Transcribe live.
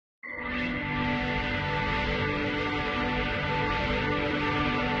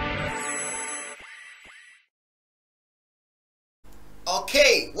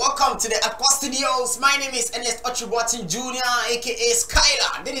Okay, welcome to the Adkwart Studios. My name is Adkwart Jr., aka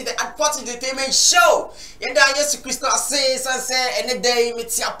Skylar. This is the Adkwart Entertainment Show. And I just Crystal says and say any day me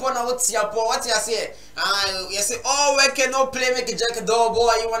tiapo na what you say? You say all work and no play make a jacket door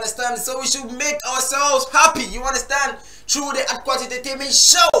boy. You understand? So we should make ourselves happy. You understand? Through the Adkwart Entertainment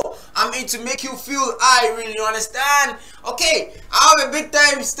Show, I'm in to make you feel I really understand. Okay, I have a big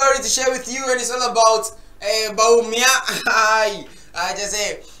time story to share with you, and it's all about Bawumia. I just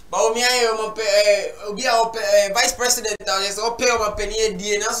say Bawumia vice president. I just pay my penny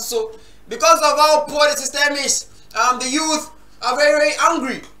and so because of how poor the system is, the youth are very, very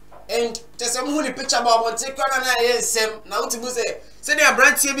angry. And just some who picture about one take on and now to say they are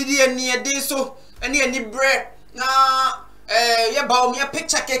brand TBD and near day so and near the bread. Now, yeah, Bawumia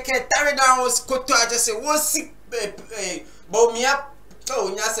picture cake carry down was koto. I just say, what's sick, Bawumia? Oh,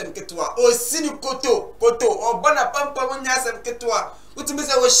 nyasem ketwa. Oh, sinu koto, or bana pampa when nyasem ketwa.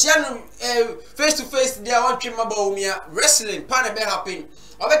 Utimisa was shan face to face. They are one trim Bawumia wrestling. Pana be happen.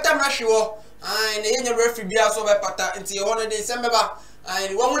 Over time, Rashiwo and the referee be also by pata until 1 day December.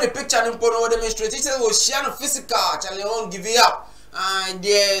 And one with the picture and put over demonstration was shan physical. Charlie won't give it up. And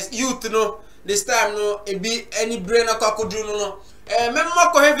there's youth, this time no it be any brain or cockadoo no.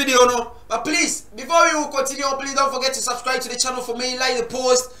 Remember video no, but please before you continue, please don't forget to subscribe to the channel for me, like the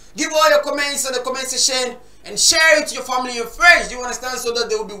post, give all your comments in the comment section, and share it to your family and your friends. You understand, so that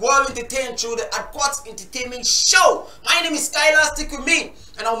they will be well entertained through the Adkwart Entertainment Show. My name is Skylar. Stick with me,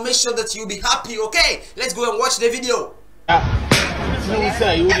 and I'll make sure that you'll be happy. Okay, let's go and watch the video.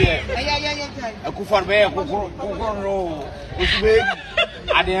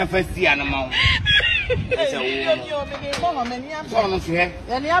 I didn't first see an amount.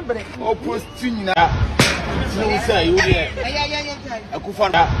 Oh, post Tina. No, sir, you there. I could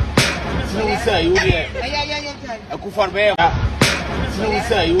find out. No, sir, you there. I could find bear. No,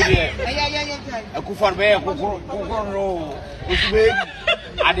 sir, you there. I could find bear.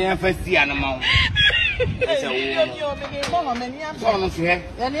 I didn't first see an amount.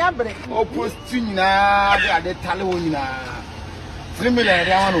 Oh, post Tina. The Talona. 3 million,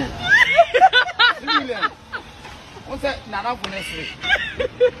 3 million. What's that? Nana for next week.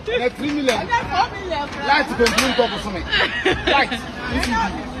 3 million. Light to continue talk for me. Light.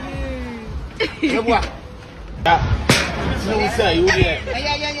 What? No, sir, you there.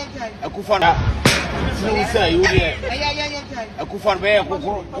 I could find out. No, sir, you there. I could find bear. No,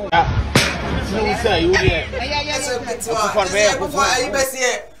 sir, you there. I could find bear.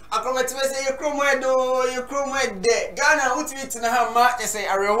 I say you chrome de Ghana ultimate na hama say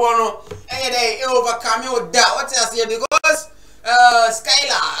arewono dey overcome you that what I say because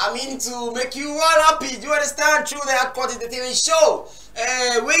Skylar I mean to make you all happy. You understand through the Adkwart Entertainment Show.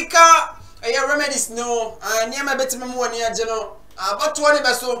 Wake up remedies no near my better memo near general but one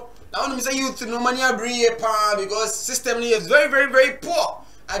beso I want to say youth no money abri pa because system is very, very, very poor.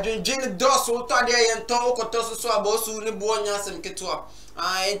 I drink the door so there and talk or toss so about soon the bonya some ketua.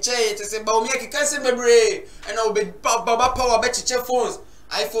 I say Bawumia can say memory and I'll be Baba Power better phones.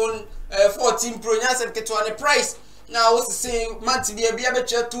 iPhone 14 Pro and get to price. Now what's the same month be a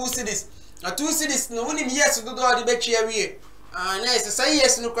better 2 cities. Now 2 cities no one yes to do the better area. Nice say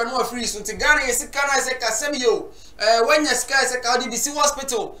yes no can no free so to Ghana yes can I say Casemio. When your sky say DBC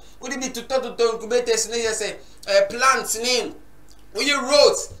hospital would it be to incubators say plants name. When you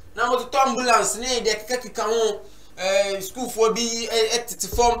roads now to ambulance name they can school for be to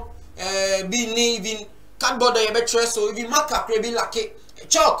form be even cardboard or better so if you mark a crabby like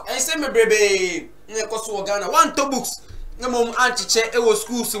chalk and say me baby in Ghana 1 2 books no mom anti check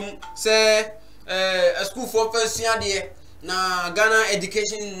school some say a school for first year there na Ghana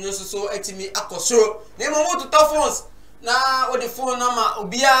education no so me akosoro na mom to top phones na with the phone number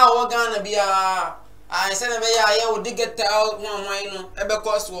obia o Ghana bia I say na be ya we get out one no ebe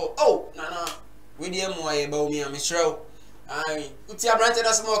cost oh na we dey mo aye Bawumia Mishraw ai uti abrante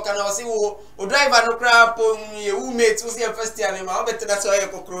na small kana wasi wo driver no kra po ye mate we see first year na ma better that so aye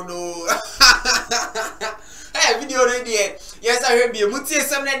kokro do eh video ready yes I hear be muti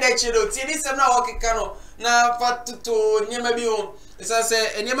sem na da chido ti ni sem na wo keka no na fatuto nyema bi o isa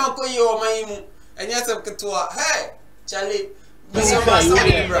say nyema ko yi o man mu enya sem keto hey Charlie I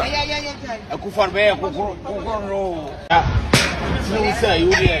could find bear. No, sir, you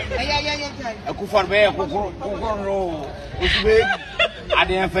there. I could find bear. I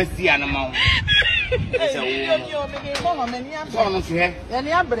didn't first see an amount.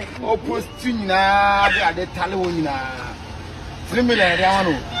 Oh, post Tina, the Talona. 3 million,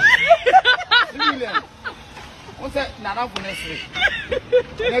 3 million. What's that? Not for next week.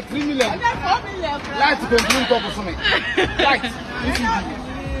 3 million. Light to continue talking to me. Light.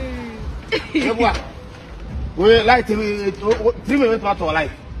 We like 3 million to our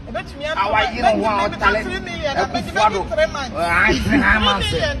life. Our year one talent. 3 million.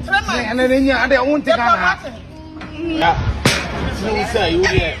 And then you won't take out. So we say you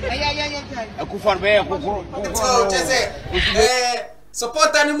there. I could find where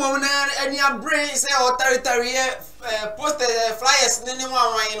support anyone and your brain say authoritarian post flyers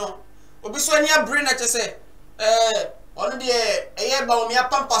anyone, you know. Obiswan your brain that you say, on the air Bawumia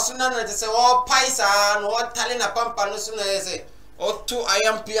Pampasuna, that say, all Paisa and what talent a Pampanusuna say, or 2 I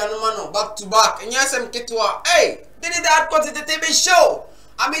am piano mano back to back. And yes, I'm Ketua. Hey, did it that got the TV show?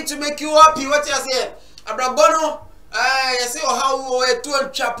 I mean to make you happy. What you say? Abrabono, I say, how we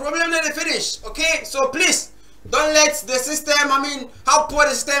to problem in the finish. Okay, so please. Don't let the system, how poor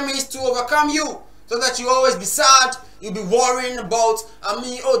the system is to overcome you. So that you always be sad, you'll be worrying about,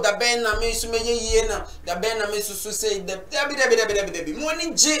 oh, the Ben, the Ben, so say, the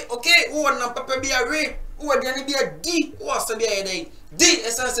morning J, okay, who are Papa be a ray, who are going to be a D, who are to be a day. D,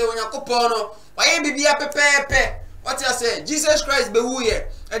 essentially, when you're coupon, why be a pepe, what you say, Jesus Christ be who here,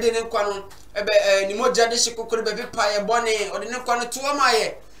 I didn't quano, any more jadish could be pie, bonnet, or the no quano to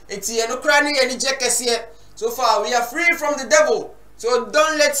my, it's here, no cranny, any jackets here. So far, we are free from the devil. So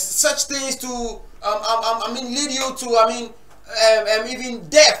don't let such things to lead you to even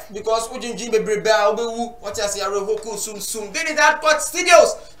death, because what you say soon. Then Adkwart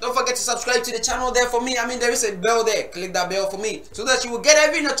Studios. Don't forget to subscribe to the channel there for me. There is a bell there. Click that bell for me so that you will get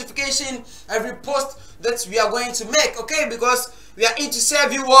every notification, every post that we are going to make. Okay, because we are in to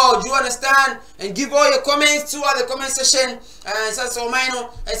serve you all. Do you understand? And give all your comments to the comment section. And so minor.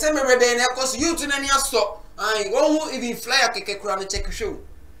 And send me rebel because you to any stop. I won't even fly a kick around and check a show.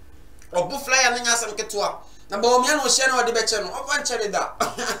 Or both fly and then some ketua. Now, Bawumia no channel or the channel. I'll find channel that.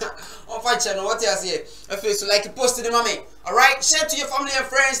 I'll find channel. What you say? If you like, you post to the mommy. Alright, share to your family and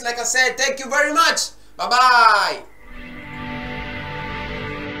friends. Like I said, thank you very much. Bye bye.